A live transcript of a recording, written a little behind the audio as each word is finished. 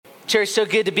Church, so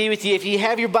good to be with you. If you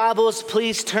have your Bibles,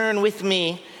 please turn with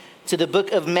me to the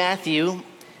book of Matthew.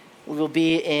 We will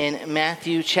be in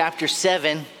Matthew chapter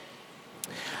 7.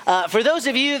 For those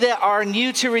of you that are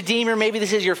new to Redeemer, maybe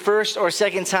this is your first or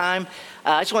second time,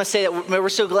 I just want to say that we're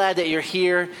so glad that you're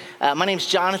here. My name's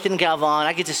Jonathan Galvan.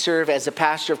 I get to serve as the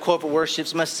pastor of corporate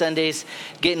worships most Sundays,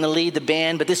 getting to lead the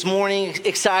band. But this morning,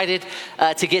 excited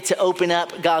to get to open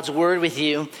up God's Word with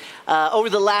you. Over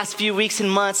the last few weeks and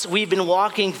months, we've been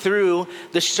walking through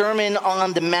the Sermon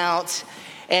on the Mount,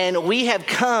 and we have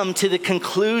come to the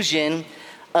conclusion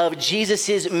of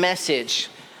Jesus' message.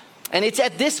 And it's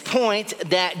at this point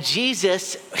that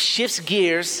Jesus shifts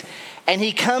gears and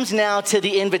he comes now to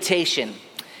the invitation.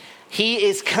 He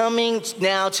is coming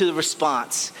now to the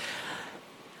response.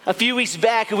 A few weeks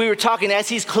back, we were talking as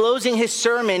he's closing his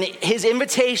sermon, his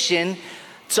invitation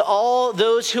to all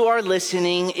those who are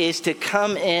listening is to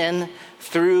come in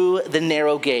through the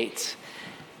narrow gate.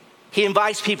 He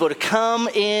invites people to come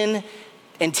in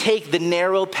and take the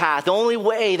narrow path. The only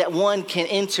way that one can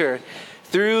enter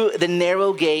through the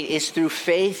narrow gate is through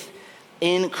faith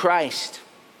in Christ.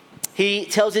 He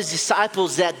tells his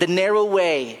disciples that the narrow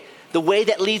way, the way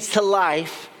that leads to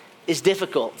life, is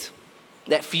difficult,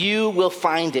 that few will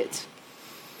find it.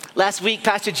 Last week,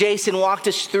 Pastor Jason walked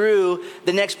us through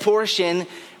the next portion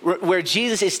where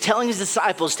Jesus is telling his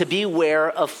disciples to beware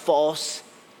of false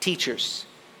teachers.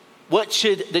 What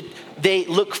should they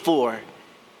look for?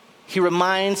 He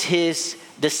reminds his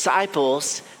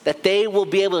disciples that they will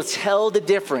be able to tell the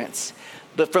difference,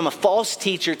 but from a false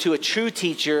teacher to a true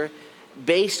teacher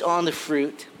based on the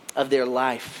fruit of their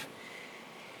life.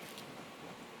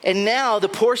 And now the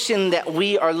portion that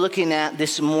we are looking at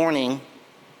this morning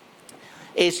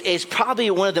is probably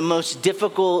one of the most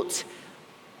difficult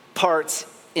parts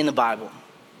in the Bible.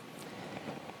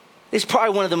 It's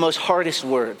probably one of the most hardest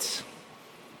words.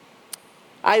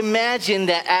 I imagine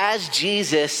that as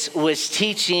Jesus was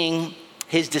teaching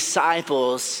his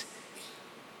disciples,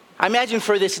 I imagine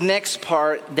for this next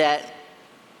part that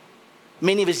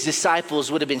many of his disciples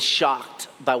would have been shocked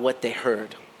by what they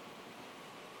heard.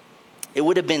 It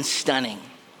would have been stunning.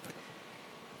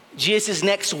 Jesus'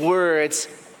 next words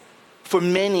for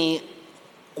many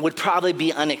would probably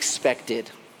be unexpected.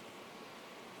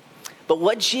 But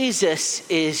what Jesus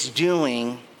is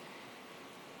doing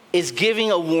is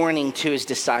giving a warning to his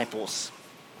disciples.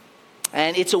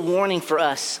 And it's a warning for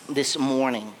us this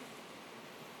morning.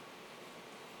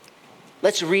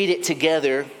 Let's read it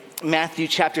together, Matthew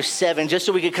chapter 7, just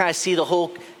so we can kind of see the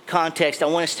whole context. I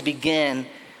want us to begin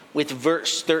with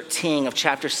verse 13 of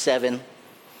chapter 7.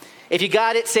 If you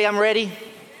got it, say, I'm ready.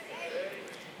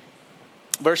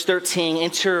 Verse 13,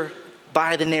 enter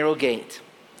by the narrow gate.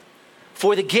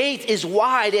 For the gate is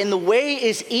wide and the way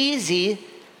is easy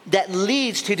that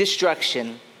leads to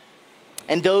destruction,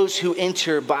 and those who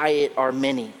enter by it are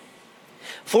many.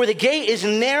 For the gate is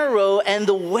narrow and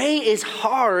the way is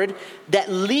hard that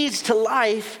leads to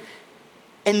life,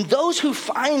 and those who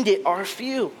find it are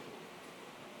few.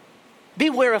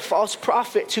 Beware of false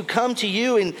prophets who come to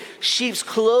you in sheep's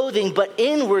clothing, but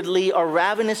inwardly are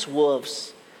ravenous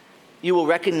wolves. You will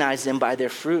recognize them by their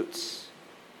fruits.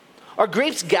 Are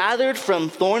grapes gathered from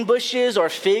thorn bushes or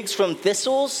figs from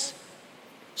thistles?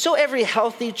 So every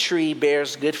healthy tree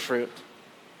bears good fruit,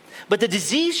 but the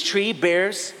diseased tree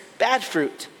bears bad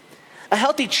fruit. A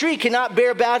healthy tree cannot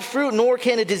bear bad fruit, nor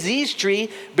can a diseased tree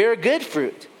bear good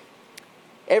fruit.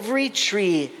 Every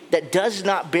tree that does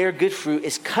not bear good fruit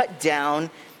is cut down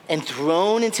and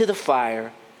thrown into the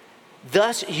fire.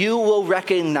 Thus you will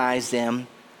recognize them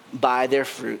by their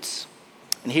fruits.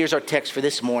 And here's our text for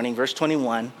this morning, verse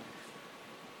 21.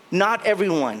 Not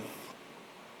everyone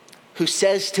who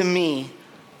says to me,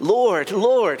 Lord,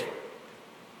 Lord,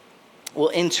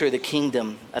 will enter the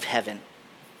kingdom of heaven,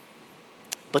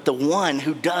 but the one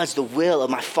who does the will of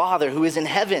my Father who is in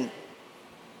heaven.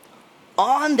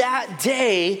 On that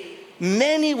day,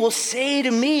 many will say to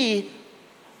me,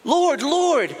 Lord,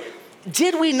 Lord,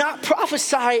 did we not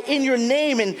prophesy in your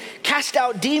name and cast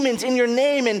out demons in your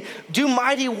name and do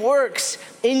mighty works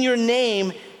in your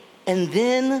name? And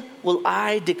then will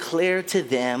I declare to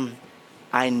them,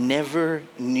 I never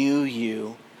knew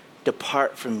you.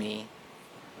 Depart from me,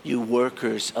 you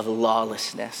workers of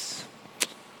lawlessness.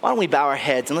 Why don't we bow our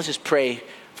heads and let's just pray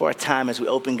for our time as we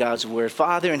open God's word.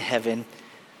 Father in heaven,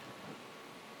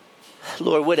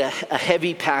 Lord, what a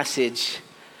heavy passage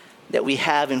that we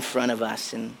have in front of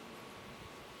us. And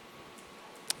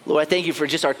Lord, I thank you for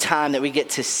just our time that we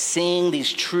get to sing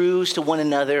these truths to one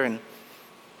another, and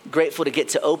grateful to get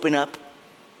to open up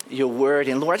your word.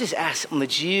 And Lord, I just ask,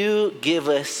 would you give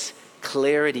us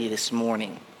clarity this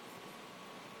morning?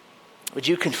 Would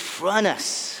you confront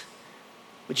us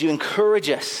Would you encourage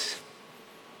us?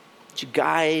 Would you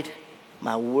guide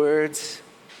my words?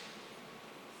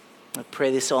 I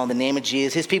pray this all in the name of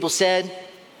Jesus. His people said,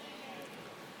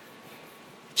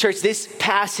 church, this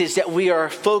passage that we are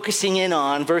focusing in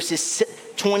on, verses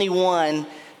 21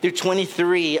 through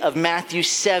 23 of Matthew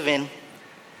 7,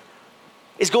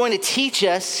 is going to teach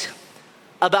us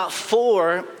about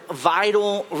 4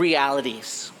 vital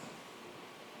realities.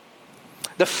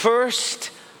 The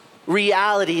first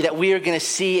reality that we are going to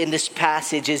see in this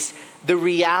passage is the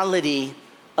reality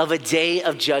of a day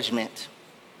of judgment.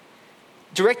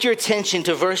 Direct your attention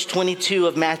to verse 22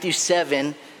 of Matthew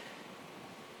 7.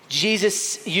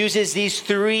 Jesus uses these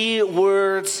 3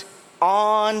 words,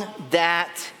 on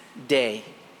that day.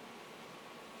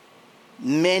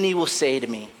 Many will say to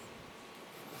me.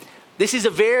 This is a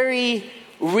very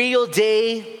real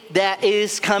day that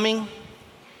is coming.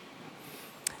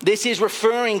 This is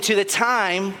referring to the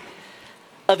time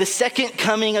of the second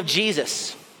coming of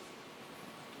Jesus.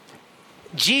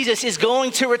 Jesus is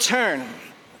going to return.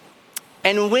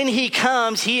 And when he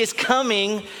comes, he is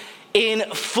coming in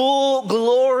full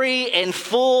glory and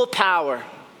full power.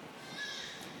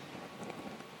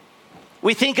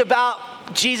 We think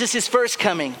about Jesus' first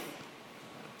coming.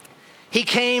 He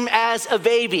came as a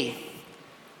baby,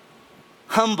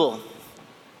 humble,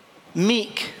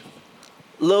 meek,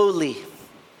 lowly.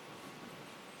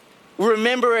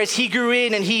 Remember, as he grew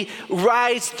in and he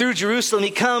rides through Jerusalem, he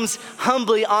comes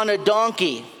humbly on a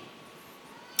donkey.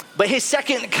 But his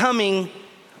second coming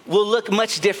will look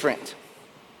much different.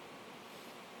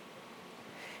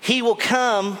 He will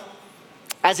come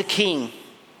as a king.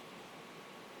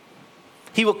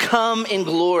 He will come in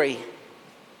glory.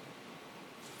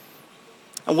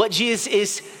 And what Jesus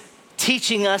is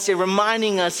teaching us and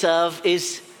reminding us of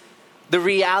is the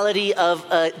reality of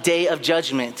a day of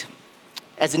judgment,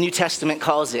 as the New Testament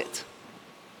calls it.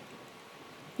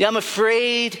 Yeah, I'm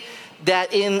afraid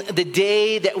that in the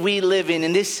day that we live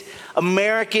in this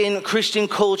American Christian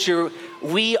culture,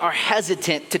 we are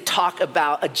hesitant to talk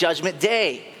about a judgment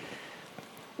day.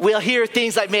 We'll hear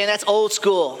things like, man, that's old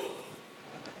school.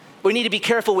 We need to be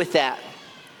careful with that.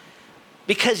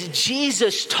 Because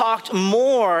Jesus talked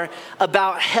more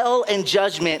about hell and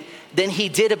judgment than he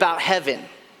did about heaven.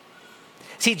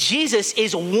 See, Jesus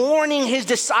is warning his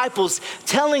disciples,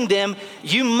 telling them,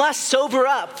 you must sober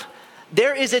up.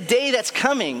 There is a day that's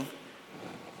coming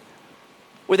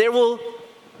where there will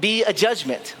be a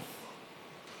judgment.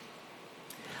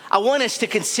 I want us to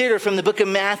consider from the book of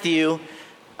Matthew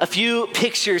a few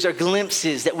pictures or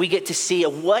glimpses that we get to see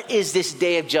of what is this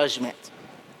day of judgment.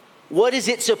 What is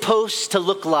it supposed to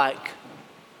look like?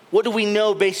 What do we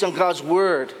know based on God's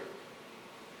word?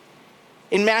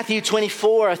 In Matthew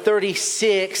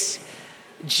 24:36,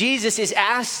 Jesus is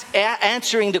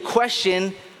answering the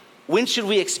question, when should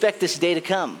we expect this day to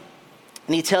come?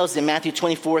 And he tells them, Matthew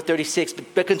 24:36,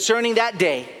 but concerning that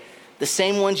day, the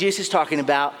same one Jesus is talking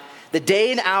about, the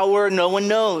day and hour no one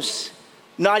knows,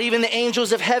 not even the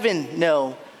angels of heaven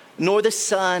know, nor the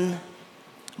Son,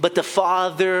 but the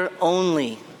Father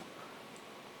only.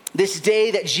 This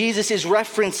day that Jesus is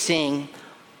referencing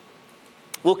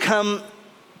will come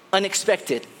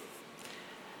unexpected.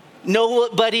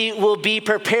 Nobody will be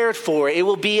prepared for it. It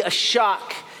will be a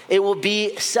shock. It will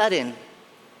be sudden.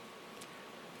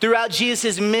 Throughout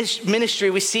Jesus' ministry,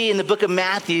 we see in the book of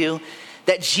Matthew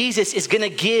that Jesus is going to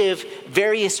give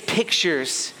various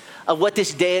pictures of what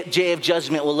this day of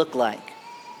judgment will look like.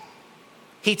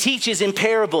 He teaches in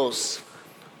parables.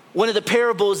 One of the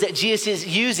parables that Jesus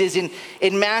uses in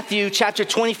Matthew chapter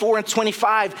 24 and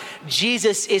 25,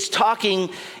 Jesus is talking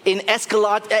in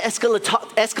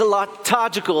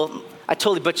eschatological, I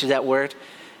totally butchered that word,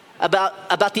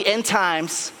 about the end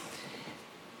times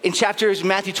in chapters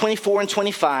Matthew 24 and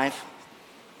 25.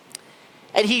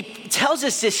 And he tells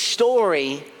us this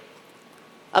story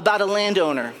about a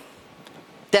landowner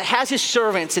that has his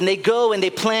servants, and they go and they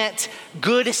plant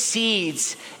good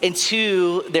seeds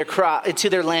into their crop, into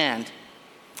their land.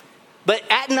 But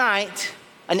at night,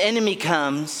 an enemy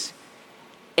comes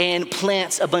and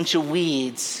plants a bunch of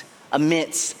weeds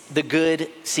amidst the good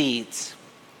seeds.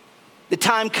 The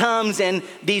time comes and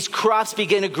these crops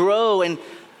begin to grow, and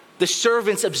the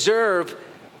servants observe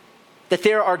that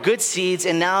there are good seeds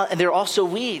and there are also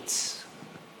weeds.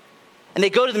 And they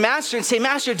go to the master and say,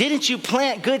 Master, didn't you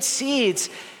plant good seeds?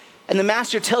 And the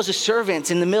master tells the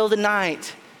servants, in the middle of the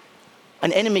night,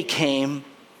 an enemy came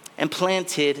and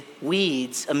planted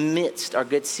weeds amidst our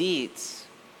good seeds.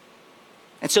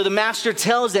 And so the master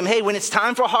tells them, hey, when it's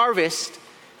time for harvest,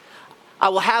 I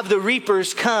will have the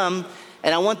reapers come,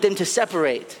 and I want them to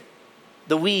separate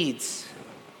the weeds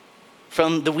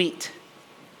from the wheat.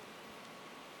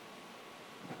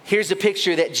 Here's a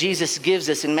picture that Jesus gives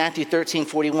us in Matthew 13,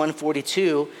 41,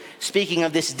 42. Speaking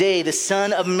of this day, the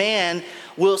Son of Man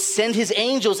will send his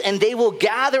angels, and they will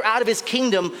gather out of his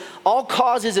kingdom all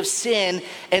causes of sin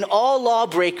and all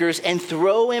lawbreakers and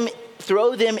throw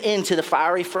them into the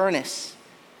fiery furnace.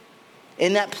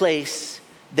 In that place,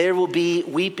 there will be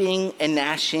weeping and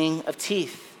gnashing of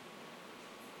teeth.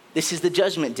 This is the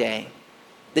judgment day,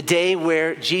 the day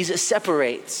where Jesus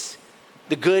separates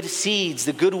the good seeds,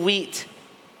 the good wheat,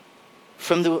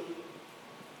 from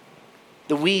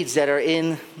the weeds that are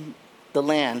in the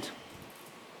land.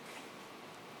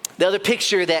 The other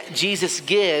picture that Jesus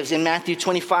gives in Matthew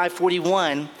 25,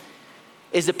 41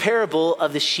 is the parable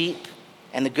of the sheep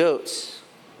and the goats.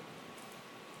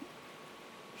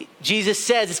 Jesus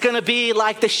says it's going to be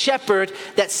like the shepherd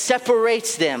that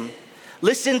separates them.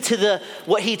 Listen to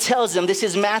what he tells them. This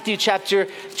is Matthew chapter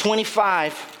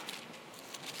 25.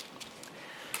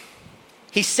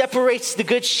 He separates the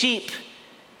good sheep.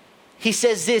 He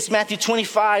says this, Matthew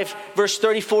 25, verse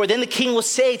 34, then the king will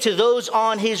say to those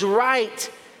on his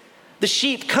right, the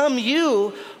sheep, come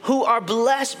you who are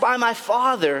blessed by my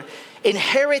Father,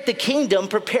 inherit the kingdom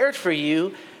prepared for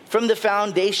you from the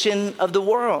foundation of the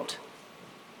world.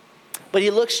 But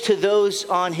he looks to those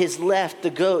on his left,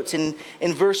 the goats. And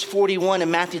in verse 41 of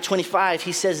Matthew 25,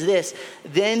 he says this,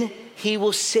 then he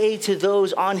will say to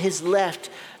those on his left,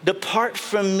 depart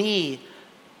from me,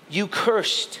 you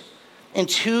cursed,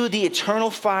 into the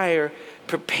eternal fire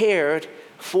prepared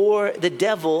for the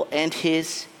devil and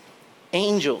his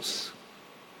angels.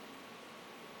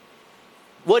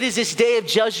 What is this day of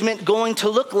judgment going to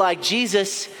look like?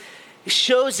 Jesus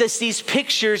shows us these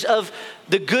pictures of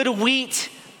the good wheat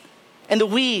and the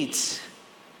weeds,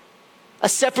 a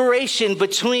separation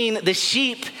between the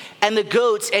sheep and the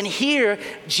goats. And here,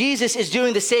 Jesus is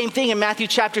doing the same thing in Matthew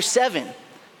chapter 7.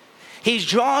 He's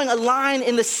drawing a line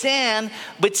in the sand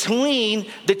between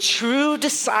the true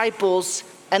disciples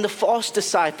and the false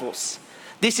disciples.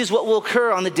 This is what will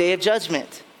occur on the day of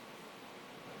judgment.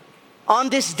 On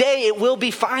this day, it will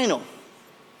be final.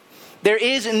 There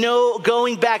is no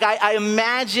going back. I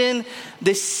imagine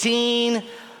the scene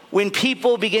when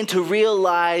people begin to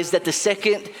realize that the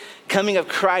second coming of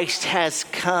Christ has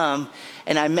come,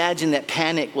 and I imagine that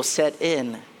panic will set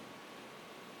in.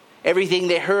 Everything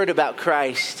they heard about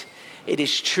Christ, it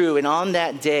is true, and on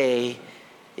that day,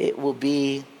 it will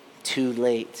be too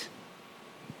late.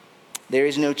 There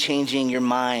is no changing your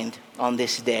mind on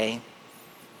this day.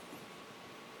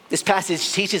 This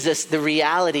passage teaches us the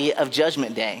reality of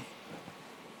Judgment Day.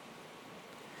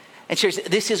 And church,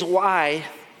 this is why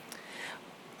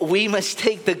we must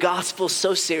take the gospel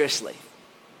so seriously.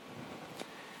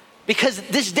 Because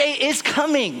this day is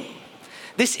coming.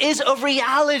 This is a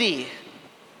reality.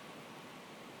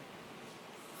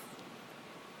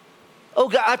 Oh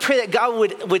God, I pray that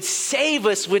God would save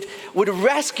us, would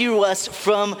rescue us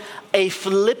from a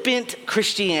flippant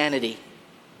Christianity.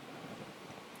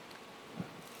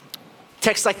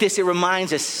 Text like this, it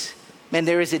reminds us, man,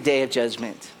 there is a day of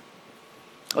judgment,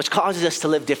 which causes us to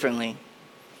live differently,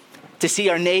 to see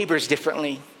our neighbors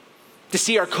differently, to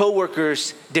see our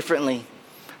coworkers differently,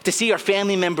 to see our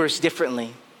family members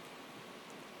differently.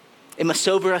 It must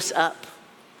sober us up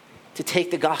to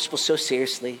take the gospel so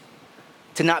seriously,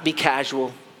 to not be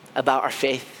casual about our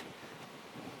faith,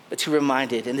 but to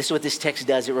remind it. And this is what this text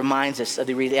does. It reminds us of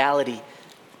the reality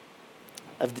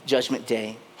of the judgment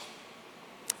day.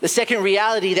 The second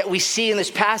reality that we see in this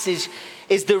passage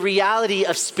is the reality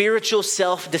of spiritual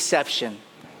self-deception.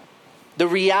 The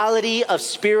reality of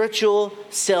spiritual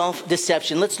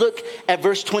self-deception. Let's look at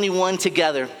verse 21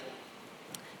 together.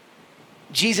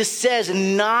 Jesus says,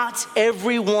 not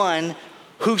everyone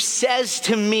who says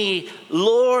to me,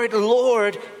 Lord,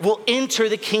 Lord, will enter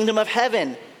the kingdom of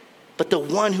heaven, but the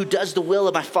one who does the will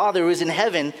of my Father who is in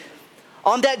heaven.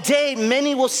 On that day,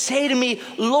 many will say to me,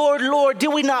 Lord, Lord,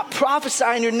 did we not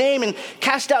prophesy in your name and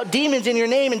cast out demons in your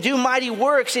name and do mighty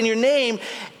works in your name?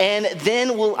 And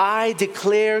then will I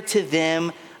declare to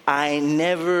them, I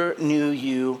never knew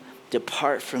you.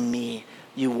 Depart from me,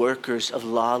 you workers of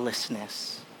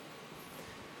lawlessness.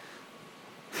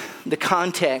 The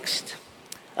context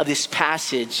of this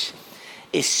passage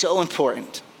is so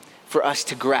important for us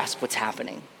to grasp what's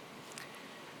happening.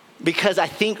 Because I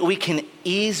think we can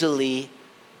easily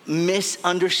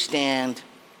misunderstand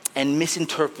and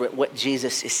misinterpret what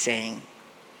Jesus is saying.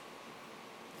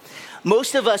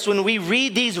 Most of us, when we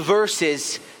read these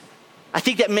verses, I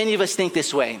think that many of us think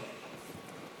this way.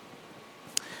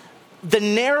 The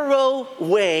narrow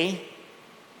way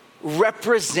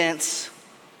represents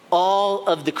all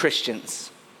of the Christians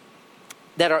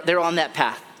they're on that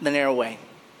path, the narrow way.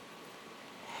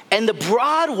 And the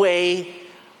broad way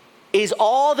is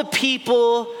all the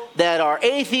people that are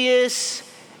atheists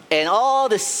and all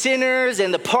the sinners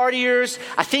and the partiers.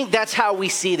 I think that's how we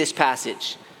see this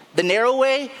passage. The narrow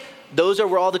way, those are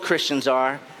where all the Christians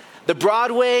are. The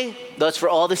broad way, that's for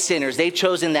all the sinners. They've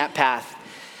chosen that path.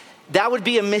 That would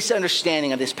be a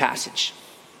misunderstanding of this passage.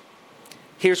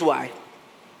 Here's why.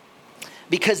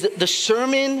 Because the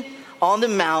Sermon on the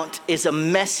Mount is a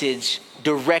message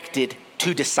directed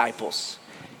to disciples.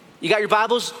 You got your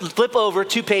Bibles? Flip over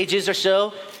 2 pages or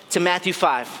so to Matthew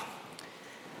 5.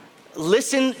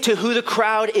 Listen to who the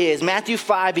crowd is. Matthew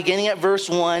 5, beginning at verse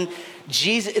 1.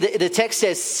 Jesus, the text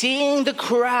says, seeing the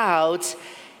crowds,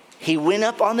 he went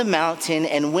up on the mountain,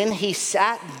 and when he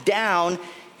sat down,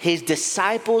 his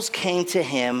disciples came to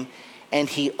him, and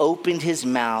he opened his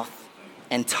mouth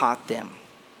and taught them.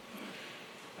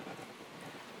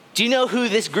 Do you know who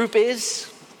this group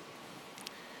is?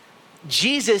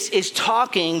 Jesus is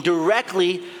talking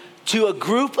directly to a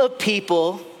group of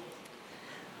people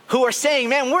who are saying,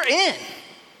 man, we're in.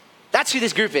 That's who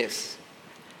this group is.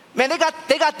 Man, they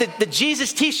got the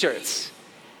Jesus t-shirts.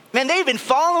 Man, they've been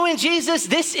following Jesus.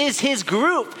 This is his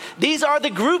group. These are the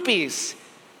groupies.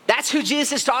 That's who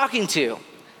Jesus is talking to.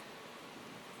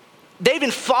 They've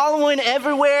been following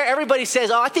everywhere. Everybody says,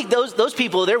 oh, I think those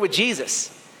people, they're with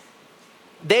Jesus.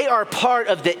 They are part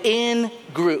of the in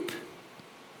group.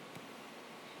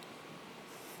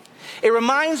 It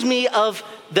reminds me of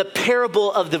the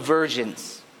parable of the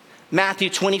virgins. Matthew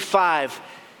 25.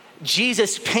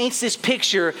 Jesus paints this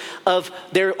picture of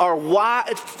there are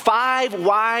 5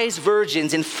 wise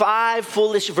virgins and 5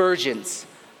 foolish virgins.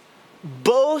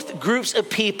 Both groups of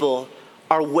people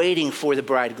are waiting for the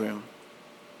bridegroom.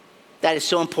 That is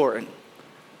so important.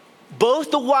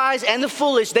 Both the wise and the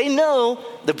foolish, they know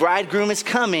the bridegroom is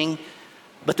coming,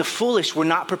 but the foolish were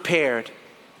not prepared.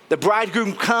 The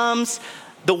bridegroom comes,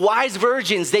 the wise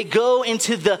virgins, they go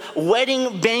into the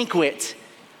wedding banquet.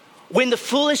 When the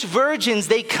foolish virgins,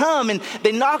 they come and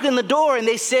they knock on the door and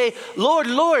they say, Lord,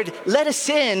 Lord, let us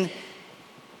in.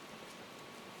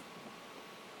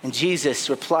 And Jesus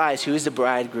replies, who is the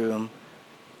bridegroom?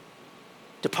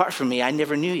 Depart from me, I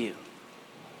never knew you.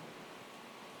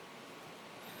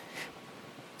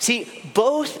 See,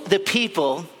 both the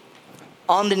people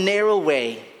on the narrow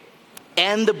way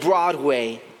and the broad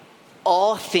way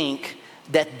all think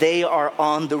that they are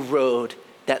on the road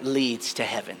that leads to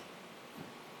heaven.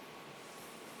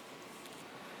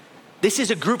 This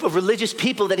is a group of religious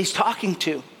people that he's talking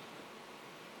to.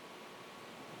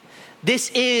 This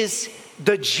is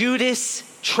the Judas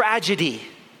tragedy.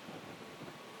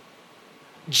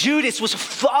 Judas was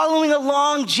following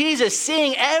along Jesus,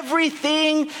 seeing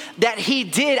everything that he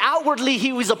did. Outwardly,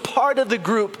 he was a part of the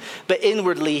group, but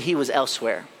inwardly, he was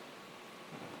elsewhere.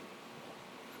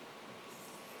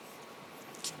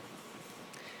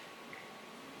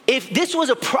 If this was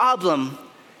a problem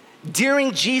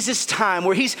during Jesus' time,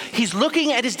 where he's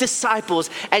looking at his disciples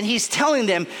and he's telling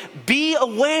them, be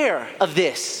aware of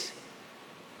this.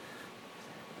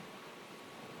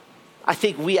 I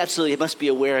think we absolutely must be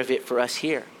aware of it for us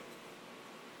here.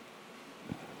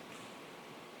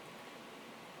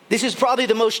 This is probably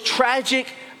the most tragic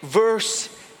verse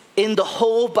in the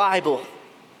whole Bible.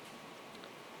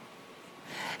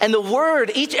 And the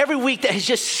word every week that has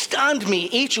just stunned me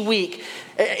each week,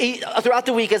 throughout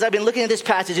the week as I've been looking at this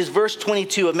passage, is verse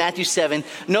 22 of Matthew 7.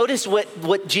 Notice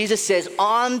what Jesus says,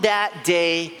 on that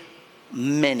day,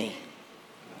 many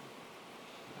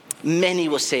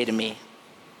will say to me,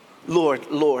 Lord,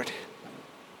 Lord.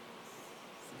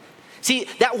 See,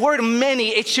 that word many,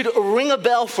 it should ring a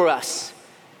bell for us.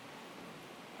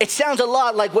 It sounds a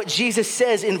lot like what Jesus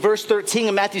says in verse 13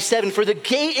 of Matthew 7. For the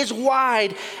gate is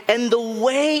wide and the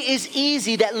way is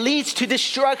easy that leads to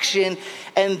destruction,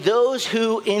 and those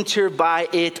who enter by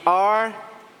it are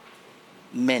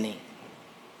many.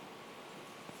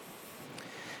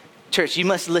 Church, you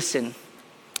must listen.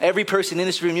 Every person in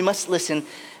this room, you must listen.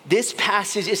 This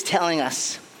passage is telling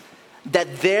us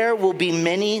that there will be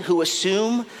many who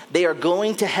assume they are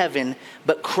going to heaven,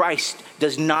 but Christ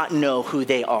does not know who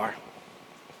they are.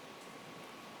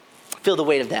 Feel the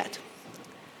weight of that.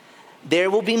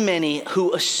 There will be many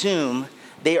who assume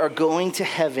they are going to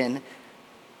heaven,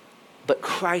 but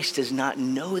Christ does not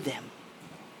know them.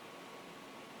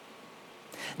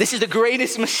 This is the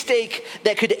greatest mistake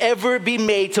that could ever be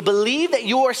made, to believe that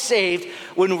you are saved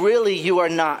when really you are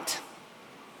not.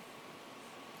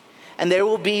 And there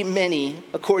will be many,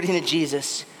 according to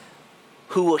Jesus,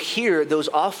 who will hear those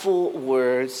awful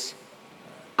words,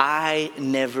 I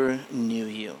never knew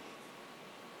you.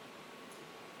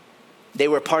 They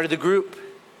were part of the group.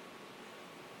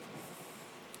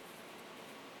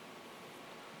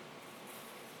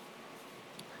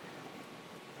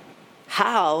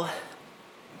 How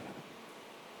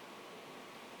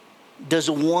does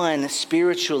one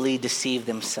spiritually deceive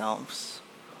themselves?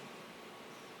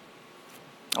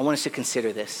 I want us to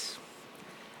consider this.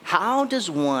 How does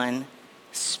one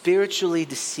spiritually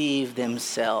deceive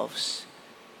themselves?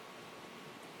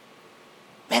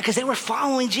 Man, because they were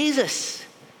following Jesus.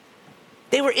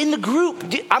 They were in the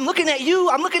group. I'm looking at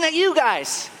you. I'm looking at you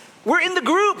guys. We're in the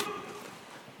group.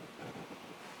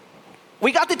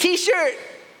 We got the t-shirt.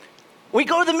 We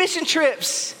go to the mission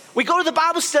trips. We go to the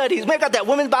Bible studies. We got that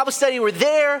women's Bible study. We're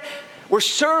there. We're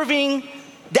serving.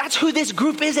 That's who this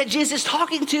group is that Jesus is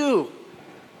talking to.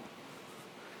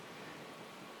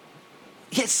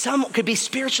 Yet some could be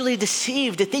spiritually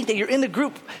deceived to think that you're in the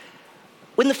group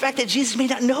when the fact that Jesus may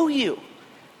not know you.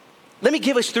 Let me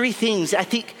give us 3 things I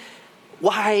think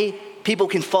why people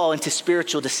can fall into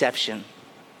spiritual deception.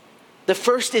 The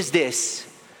first is this.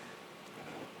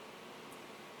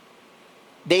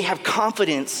 They have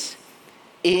confidence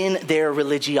in their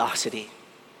religiosity.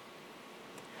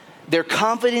 Their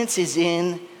confidence is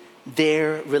in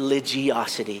their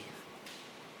religiosity.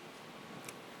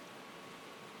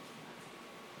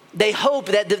 They hope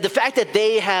that the fact that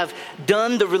they have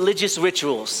done the religious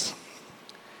rituals.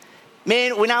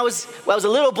 Man, when I was a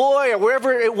little boy or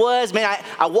wherever it was, man,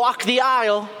 I walked the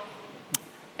aisle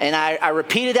and I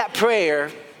repeated that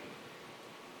prayer.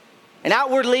 And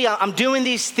outwardly, I'm doing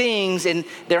these things, and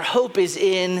their hope is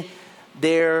in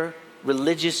their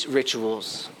religious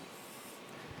rituals.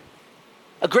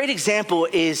 A great example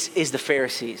is the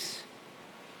Pharisees.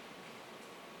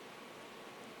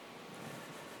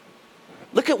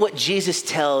 Look at what Jesus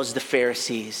tells the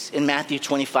Pharisees in Matthew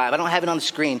 25. I don't have it on the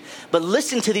screen, but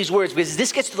listen to these words because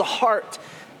this gets to the heart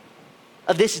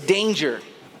of this danger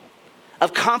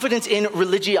of confidence in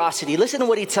religiosity. Listen to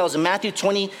what he tells them. Matthew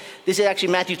 20, this is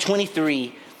actually Matthew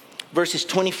 23, verses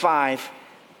 25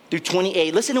 through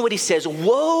 28. Listen to what he says.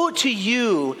 Woe to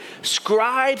you,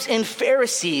 scribes and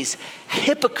Pharisees,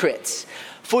 hypocrites,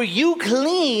 for you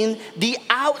clean the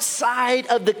outside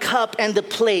of the cup and the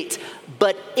plate,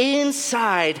 but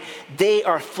inside they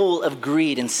are full of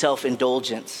greed and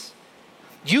self-indulgence.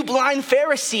 You blind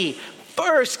Pharisee,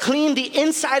 first clean the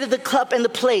inside of the cup and the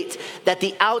plate, that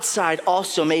the outside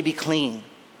also may be clean.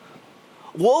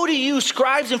 Woe to you,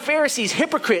 scribes and Pharisees,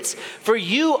 hypocrites, for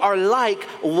you are like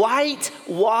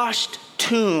whitewashed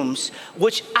tombs,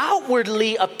 which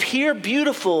outwardly appear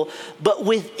beautiful, but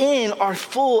within are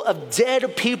full of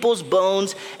dead people's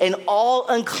bones and all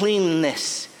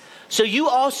uncleanness. So you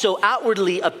also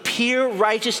outwardly appear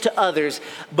righteous to others,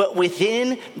 but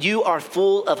within you are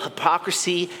full of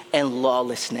hypocrisy and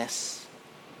lawlessness.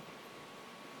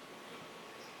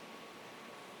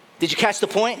 Did you catch the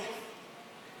point?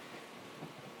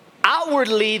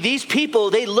 Outwardly, these people,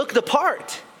 they look the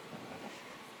part.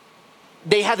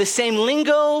 They have the same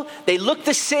lingo, they look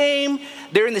the same,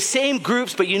 they're in the same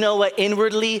groups, but you know what?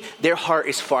 Inwardly, their heart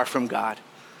is far from God.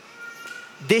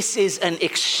 This is an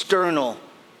external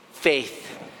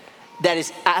faith that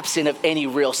is absent of any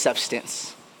real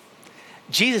substance.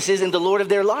 Jesus isn't the Lord of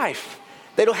their life.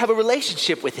 They don't have a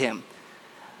relationship with him.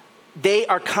 They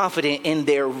are confident in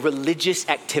their religious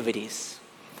activities,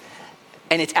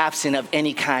 and it's absent of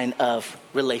any kind of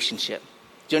relationship.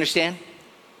 Do you understand?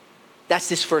 That's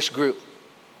this first group.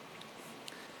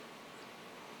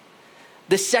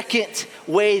 The second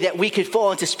way that we could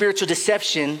fall into spiritual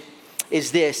deception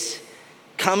is this: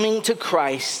 coming to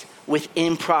Christ with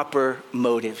improper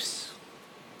motives.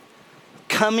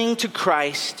 Coming to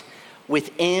Christ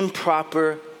with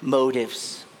improper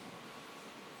motives.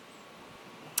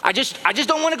 I just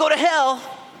don't want to go to hell,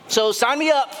 so sign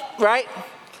me up, right?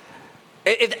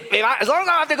 As long as I don't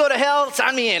have to go to hell,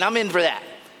 sign me in. I'm in for that.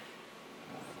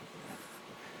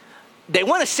 They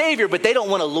want a Savior, but they don't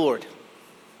want a Lord.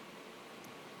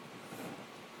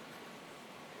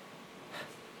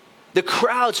 The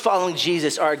crowds following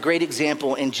Jesus are a great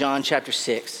example in John chapter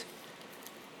 6.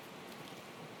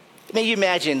 May you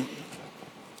imagine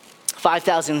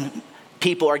 5,000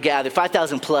 people are gathered,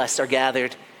 5,000 plus are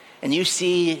gathered, and you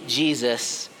see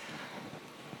Jesus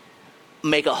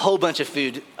make a whole bunch of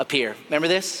food appear. Remember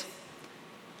this?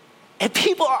 And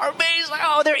people are amazed, like,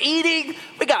 oh, they're eating.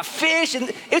 We got fish,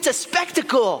 and it's a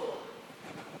spectacle.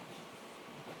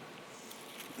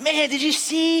 Man, did you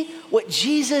see what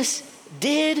Jesus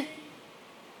did?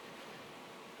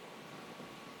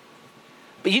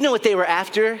 But you know what they were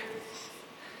after?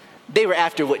 They were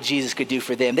after what Jesus could do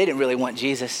for them. They didn't really want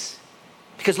Jesus.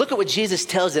 Because look at what Jesus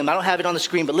tells them. I don't have it on the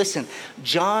screen, but listen.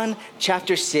 John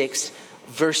chapter 6,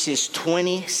 verses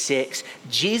 26.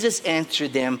 Jesus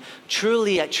answered them,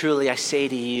 truly, I say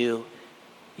to you,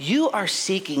 you are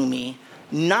seeking me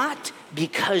not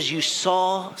because you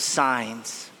saw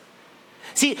signs.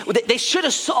 See, they should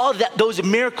have saw those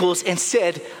miracles and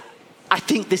said, I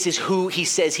think this is who he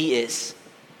says he is.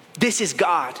 This is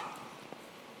God.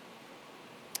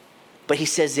 But he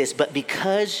says this, but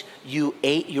because you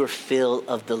ate your fill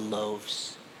of the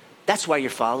loaves, that's why you're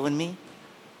following me.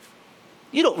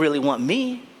 You don't really want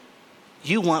me.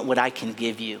 You want what I can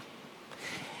give you.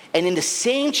 And in the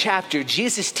same chapter,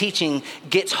 Jesus' teaching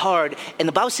gets hard, and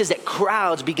the Bible says that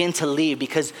crowds begin to leave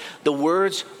because the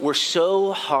words were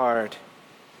so hard.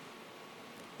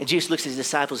 And Jesus looks at his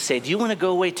disciples and says, do you want to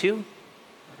go away too?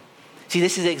 See,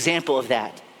 this is an example of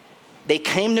that. They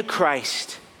came to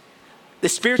Christ. The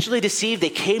spiritually deceived, they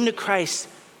came to Christ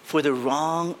for the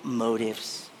wrong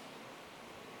motives.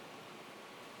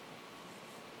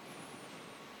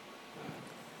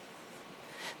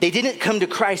 They didn't come to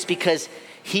Christ because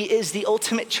he is the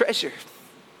ultimate treasure.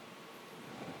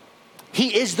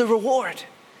 He is the reward.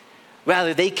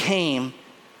 Rather, they came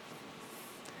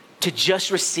to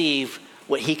just receive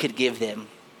what he could give them,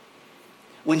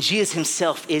 when Jesus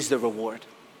himself is the reward.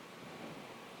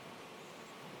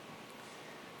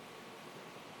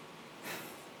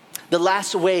 The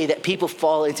last way that people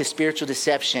fall into spiritual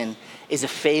deception is a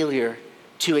failure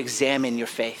to examine your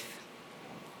faith.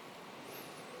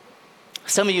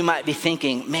 Some of you might be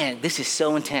thinking, man, this is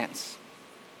so intense.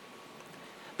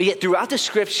 But yet throughout the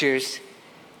scriptures,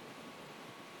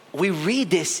 we read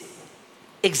this,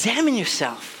 examine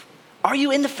yourself. Are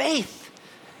you in the faith?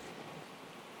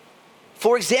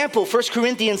 For example, 1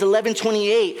 Corinthians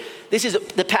 11:28, this is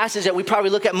the passage that we probably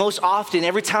look at most often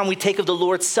every time we take of the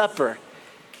Lord's Supper.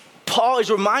 Paul is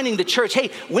reminding the church,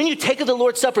 hey, when you take of the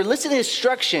Lord's Supper, listen to the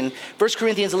instruction, 1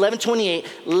 Corinthians 11:28,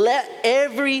 let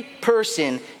every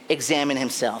person examine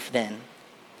himself then,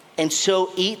 and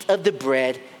so eat of the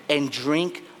bread and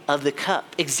drink of the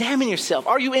cup. Examine yourself.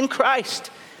 Are you in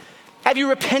Christ? Have you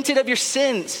repented of your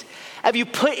sins? Have you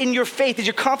put in your faith? Is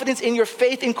your confidence in your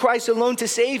faith in Christ alone to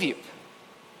save you?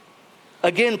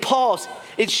 Again, Paul's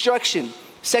instruction,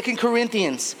 2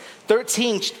 Corinthians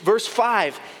 13, verse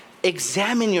 5,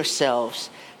 examine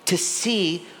yourselves to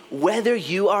see whether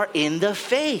you are in the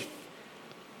faith.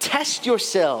 Test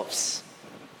yourselves.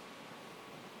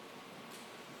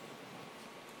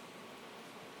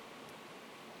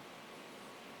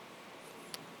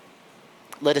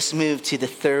 Let us move to the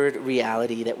third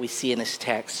reality that we see in this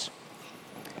text,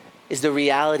 is the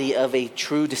reality of a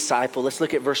true disciple. Let's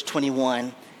look at verse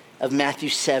 21 of Matthew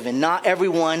 7. Not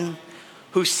everyone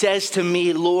who says to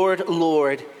me, Lord,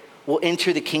 Lord, will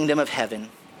enter the kingdom of heaven,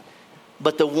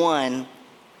 but the one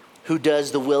who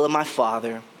does the will of my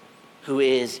Father who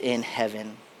is in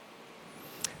heaven.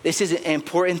 This is an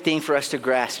important thing for us to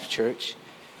grasp, church.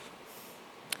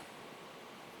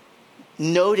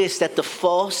 Notice that the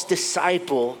false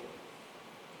disciple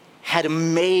had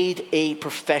made a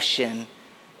profession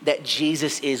that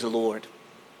Jesus is Lord.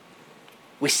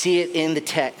 We see it in the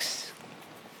text.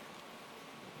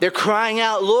 They're crying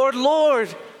out, Lord,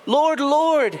 Lord, Lord,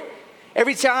 Lord.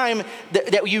 Every time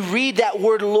that you read that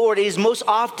word Lord, it is most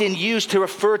often used to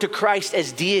refer to Christ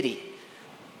as deity.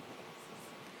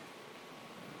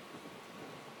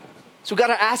 So we've got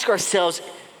to ask ourselves,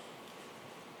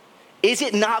 is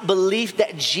it not belief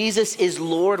that Jesus is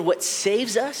Lord what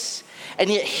saves us?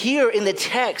 And yet here in the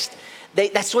text,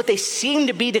 that's what they seem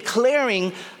to be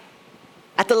declaring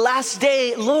at the last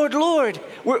day, Lord, Lord.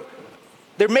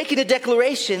 They're making a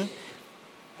declaration.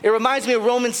 It reminds me of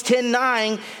Romans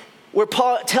 10:9, where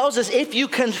Paul tells us, if you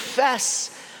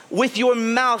confess with your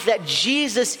mouth that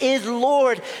Jesus is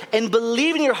Lord and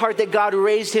believe in your heart that God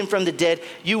raised him from the dead,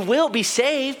 you will be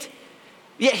saved.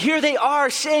 Yet here they are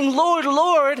saying, Lord,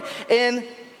 Lord, and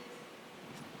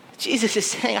Jesus is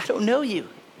saying, I don't know you.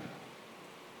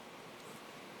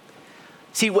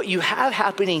 See, what you have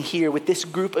happening here with this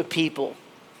group of people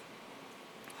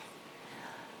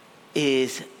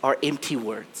are empty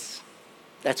words.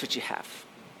 That's what you have.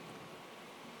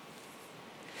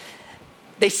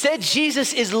 They said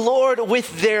Jesus is Lord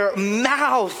with their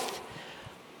mouth,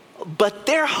 but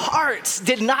their hearts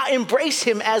did not embrace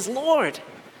him as Lord.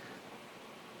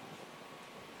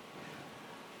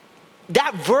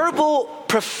 That verbal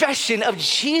profession of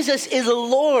Jesus is a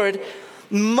Lord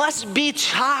must be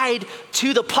tied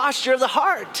to the posture of the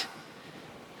heart.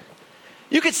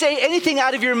 You could say anything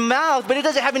out of your mouth, but it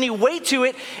doesn't have any weight to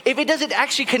it if it doesn't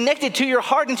actually connect it to your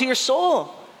heart and to your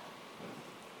soul.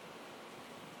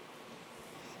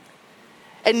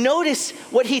 And notice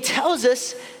what he tells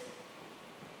us,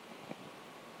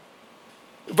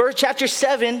 chapter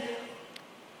 7,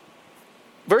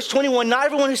 Verse 21, not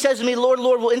everyone who says to me, Lord,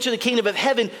 Lord, will enter the kingdom of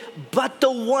heaven, but the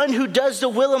one who does the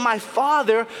will of my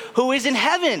Father who is in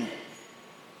heaven.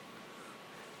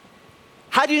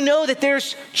 How do you know that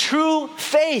there's true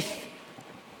faith?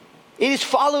 It is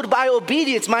followed by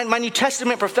obedience. My New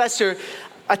Testament professor,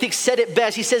 I think, said it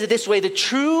best. He says it this way: the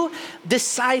true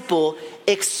disciple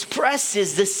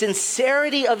expresses the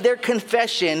sincerity of their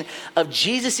confession of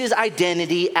Jesus'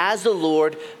 identity as the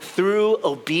Lord through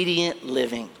obedient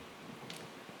living.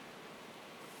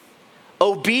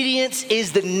 Obedience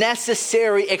is the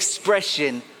necessary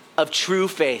expression of true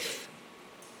faith.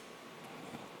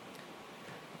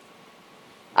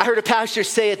 I heard a pastor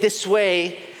say it this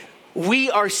way: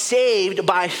 we are saved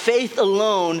by faith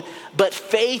alone, but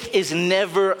faith is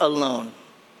never alone.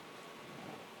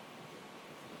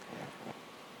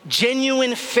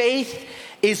 Genuine faith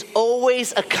is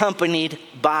always accompanied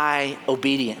by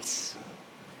obedience.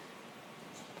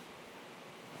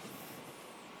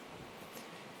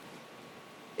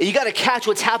 You got to catch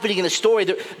what's happening in the story.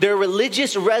 Their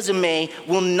religious resume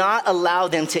will not allow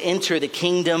them to enter the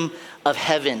kingdom of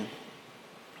heaven.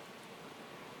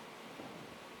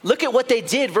 Look at what they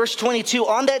did. Verse 22,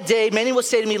 on that day, many will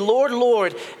say to me, Lord,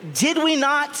 Lord, did we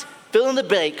not, fill in the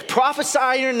blank,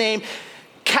 prophesy in your name,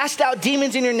 cast out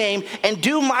demons in your name, and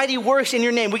do mighty works in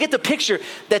your name? We get the picture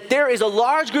that there is a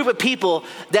large group of people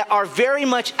that are very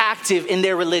much active in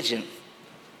their religion.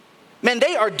 Man,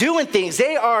 they are doing things.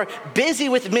 They are busy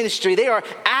with ministry. They are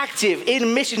active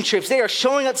in mission trips. They are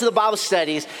showing up to the Bible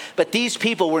studies, but these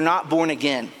people were not born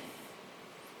again.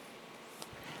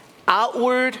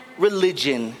 Outward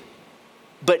religion,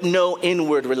 but no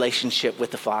inward relationship with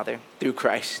the Father through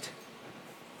Christ.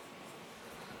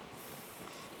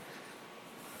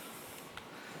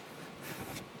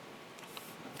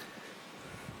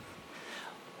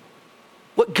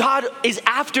 What God is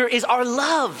after is our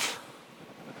love.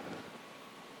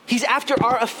 He's after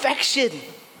our affection.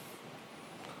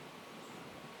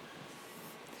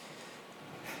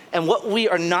 And what we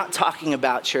are not talking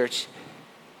about, church,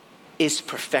 is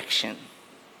perfection.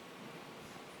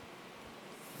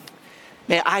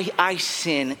 Man, I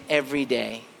sin every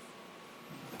day.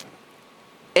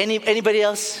 Anybody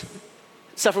else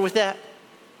suffer with that?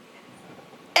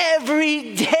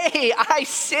 Every day I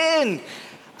sin.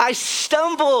 I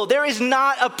stumble. There is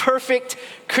not a perfect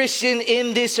Christian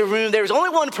in this room. There is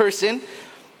only one person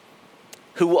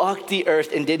who walked the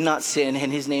earth and did not sin,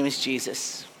 and his name is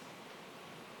Jesus.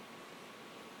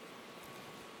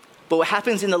 But what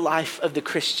happens in the life of the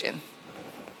Christian,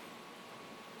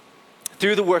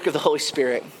 through the work of the Holy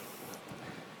Spirit,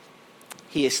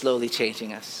 he is slowly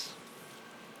changing us.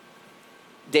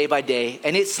 Day by day.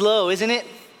 And it's slow, isn't it?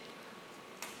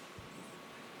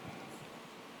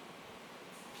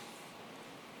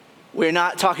 We're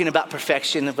not talking about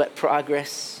perfection, but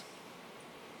progress.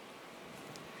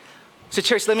 So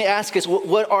church, let me ask us,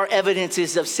 what are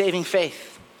evidences of saving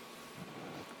faith?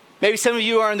 Maybe some of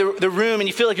you are in the room and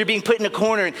you feel like you're being put in a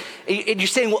corner and you're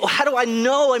saying, well, how do I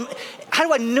know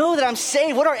that I'm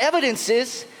saved? What are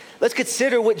evidences? Let's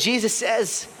consider what Jesus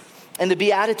says in the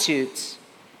Beatitudes.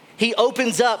 He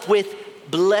opens up with,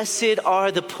 blessed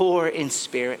are the poor in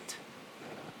spirit.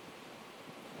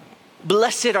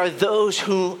 Blessed are those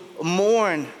who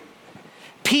mourn.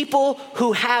 People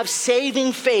who have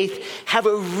saving faith have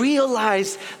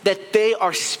realized that they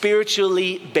are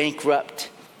spiritually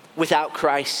bankrupt without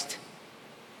Christ.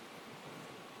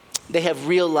 They have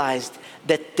realized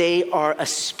that they are a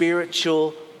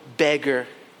spiritual beggar.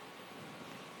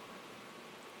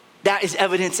 That is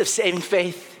evidence of saving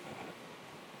faith.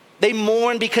 They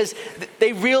mourn because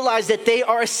they realize that they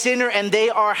are a sinner and they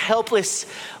are helpless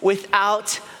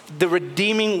without the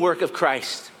redeeming work of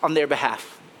Christ on their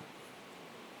behalf.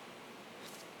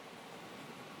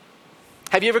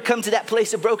 Have you ever come to that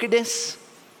place of brokenness?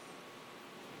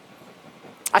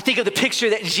 I think of the picture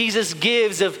that Jesus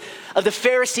gives of the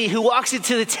Pharisee who walks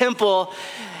into the temple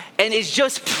and is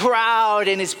just proud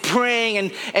and is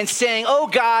praying and saying, oh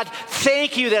God,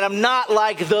 thank you that I'm not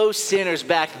like those sinners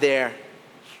back there.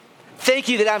 Thank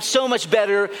you that I'm so much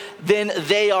better than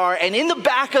they are. And in the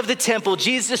back of the temple,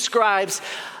 Jesus describes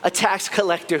a tax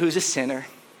collector who's a sinner.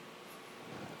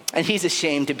 And he's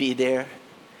ashamed to be there.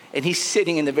 And he's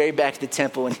sitting in the very back of the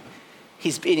temple and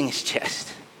he's beating his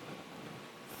chest.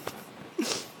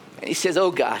 And he says, oh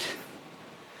God,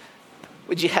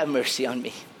 would you have mercy on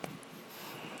me,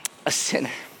 a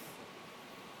sinner?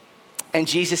 And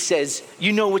Jesus says,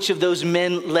 you know which of those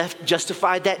men left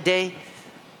justified that day?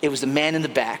 It was the man in the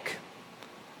back.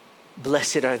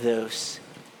 Blessed are those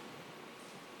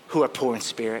who are poor in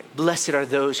spirit. Blessed are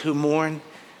those who mourn,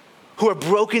 who are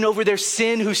broken over their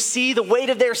sin, who see the weight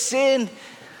of their sin.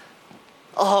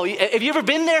 Oh, have you ever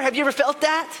been there? Have you ever felt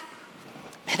that?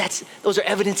 Man, those are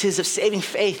evidences of saving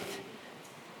faith.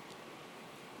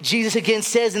 Jesus again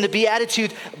says in the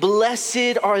Beatitudes,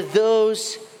 blessed are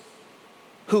those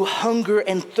who hunger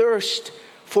and thirst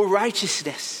for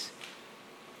righteousness.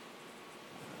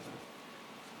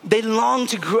 They long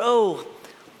to grow.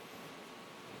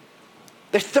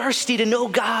 They're thirsty to know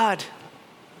God.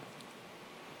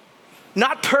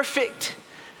 Not perfect.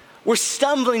 We're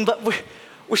stumbling, but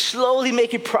we're slowly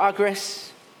making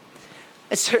progress.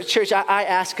 And church, I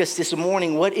ask us this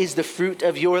morning, what is the fruit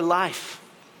of your life?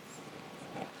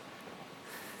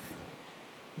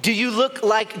 Do you look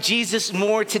like Jesus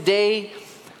more today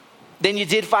than you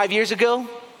did 5 years ago?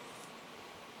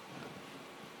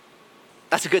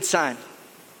 That's a good sign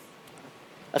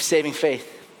of saving faith.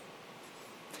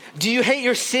 Do you hate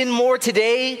your sin more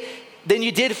today than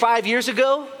you did 5 years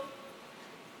ago?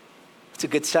 It's a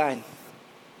good sign.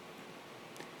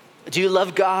 Do you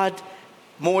love God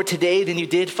more today than you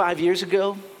did 5 years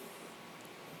ago?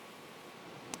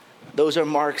 Those are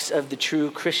marks of the true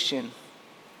Christian.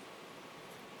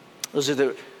 Those are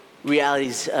the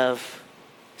realities of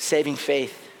saving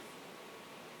faith.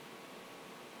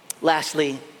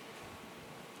 Lastly,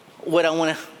 what I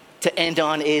want to end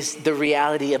on is the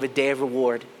reality of a day of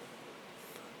reward.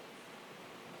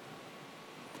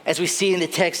 As we see in the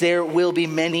text, there will be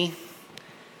many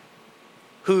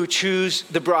who choose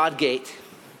the broad gate,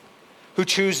 who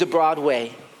choose the broad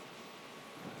way.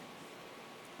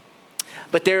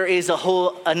 But there is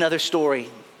another story.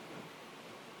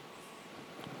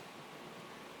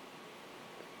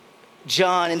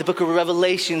 John in the book of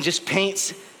Revelation just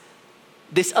paints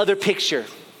this other picture.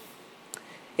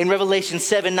 In Revelation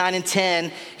 7, 9, and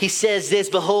 10, he says this,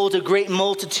 behold, a great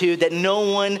multitude that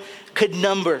no one could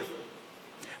number,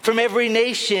 from every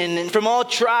nation and from all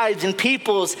tribes and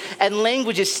peoples and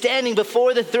languages, standing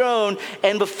before the throne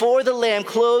and before the Lamb,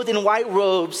 clothed in white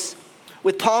robes,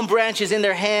 with palm branches in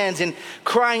their hands, and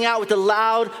crying out with a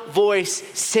loud voice,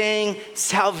 saying,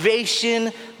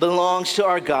 salvation belongs to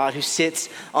our God who sits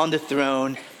on the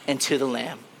throne and to the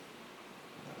Lamb.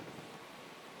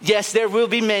 Yes, there will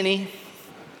be many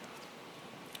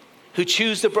who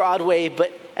choose the broad way,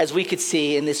 but as we could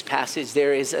see in this passage,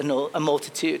 there is a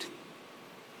multitude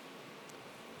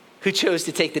who chose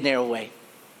to take the narrow way.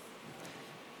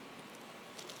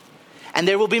 And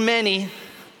there will be many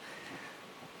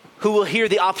who will hear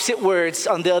the opposite words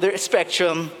on the other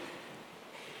spectrum,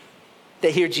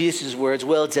 that hear Jesus' words,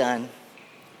 well done,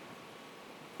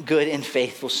 good and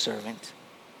faithful servant.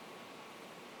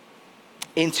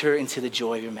 Enter into the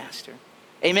joy of your master.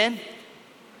 Amen?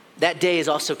 That day is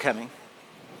also coming.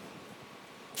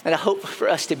 And I hope for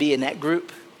us to be in that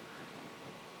group.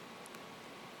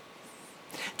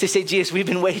 To say, Jesus, we've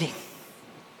been waiting.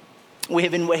 We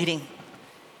have been waiting.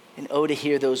 And oh, to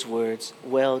hear those words,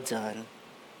 well done,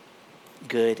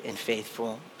 good and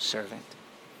faithful servant.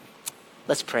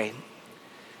 Let's pray.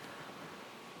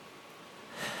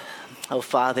 Oh,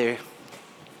 Father,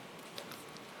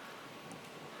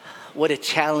 what a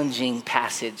challenging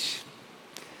passage,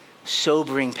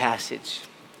 sobering passage,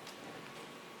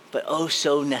 but oh,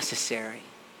 so necessary.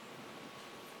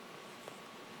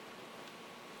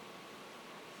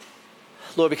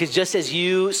 Lord, because just as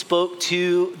you spoke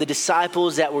to the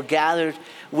disciples that were gathered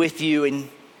with you, and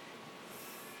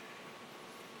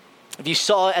if you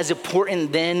saw it as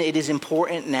important then, it is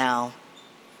important now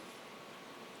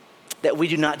that we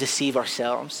do not deceive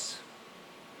ourselves.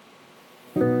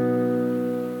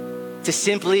 To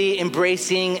simply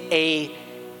embracing a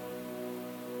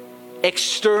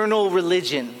external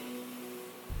religion.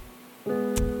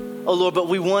 Oh Lord, but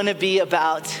we want to be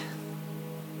about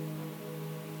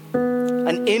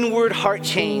an inward heart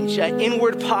change, an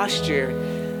inward posture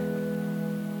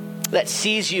that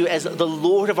sees you as the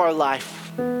Lord of our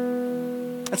life.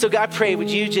 And so God, I pray, would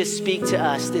you just speak to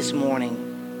us this morning?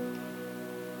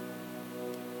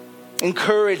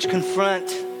 Encourage, confront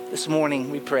this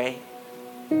morning, we pray.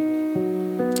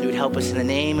 You would help us in the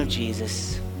name of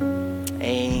Jesus.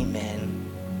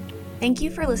 Amen. Thank you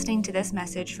for listening to this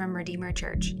message from Redeemer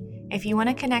Church. If you want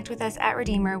to connect with us at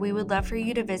Redeemer, we would love for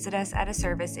you to visit us at a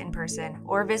service in person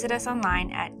or visit us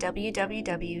online at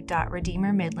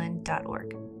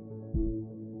www.redeemermidland.org.